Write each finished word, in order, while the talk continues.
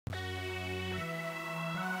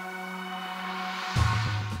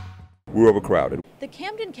We're overcrowded. The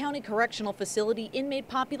Camden County Correctional Facility inmate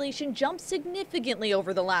population jumped significantly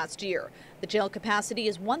over the last year. The jail capacity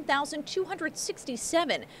is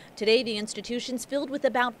 1,267. Today, the institution's filled with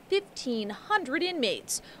about 1,500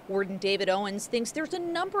 inmates. Warden David Owens thinks there's a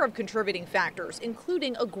number of contributing factors,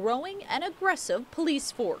 including a growing and aggressive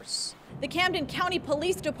police force. The Camden County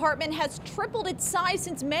Police Department has tripled its size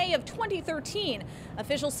since May of 2013.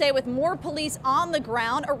 Officials say with more police on the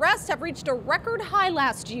ground, arrests have reached a record high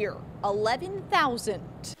last year, 11,000.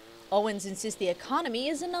 Owens insists the economy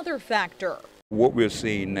is another factor. What we're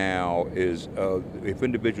seeing now is if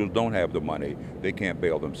individuals don't have the money, they can't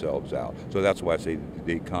bail themselves out. So that's why I say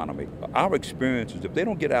the economy. Our experience is if they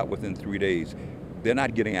don't get out within 3 days, they're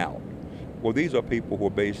not getting out. Well, these are people who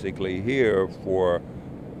are basically here for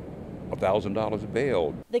 $1,000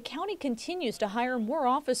 bail. The county continues to hire more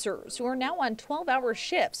officers who are now on 12-hour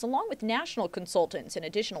shifts, along with national consultants and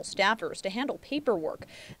additional staffers to handle paperwork.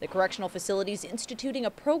 The correctional facility is instituting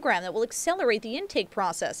a program that will accelerate the intake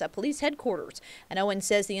process at police headquarters. And Owen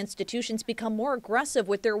says the institution's become more aggressive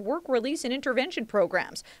with their work release and intervention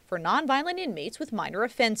programs for nonviolent inmates with minor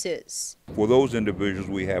offenses. For those individuals,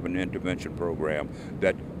 we have an intervention program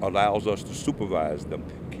that allows us to supervise them,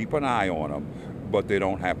 keep an eye on them, but they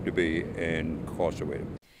don't have to be incarcerated.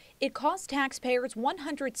 It costs taxpayers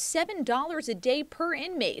 $107 a day per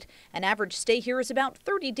inmate. An average stay here is about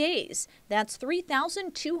 30 days. That's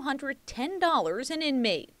 $3,210 an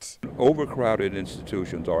inmate. Overcrowded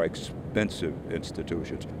institutions are expensive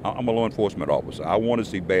institutions. I'm a law enforcement officer. I want to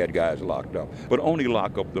see bad guys locked up, but only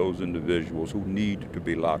lock up those individuals who need to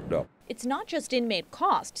be locked up. It's not just inmate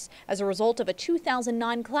costs. As a result of a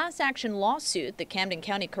 2009 class action lawsuit, the Camden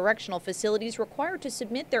County Correctional Facility is required to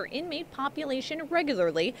submit their inmate population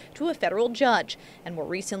regularly to a federal judge. And more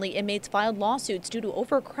recently, inmates filed lawsuits due to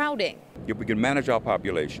overcrowding. If we can manage our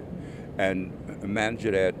population and manage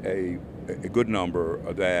it at a good number,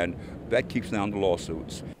 then that keeps down the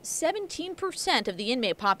lawsuits. 17% of the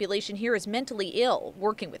inmate population here is mentally ill.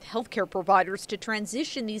 Working with healthcare providers to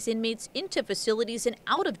transition these inmates into facilities and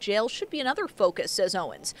out of jail should be another focus, says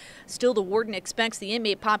Owens. Still, the warden expects the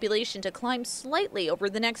inmate population to climb slightly over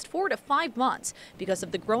the next 4 to 5 months because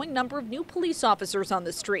of the growing number of new police officers on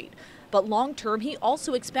the street. But long term, he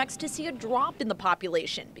also expects to see a drop in the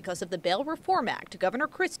population because of the Bail Reform Act Governor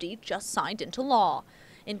Christie just signed into law.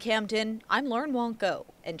 In Camden, I'm Lauren Wonko,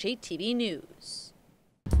 NJTV News.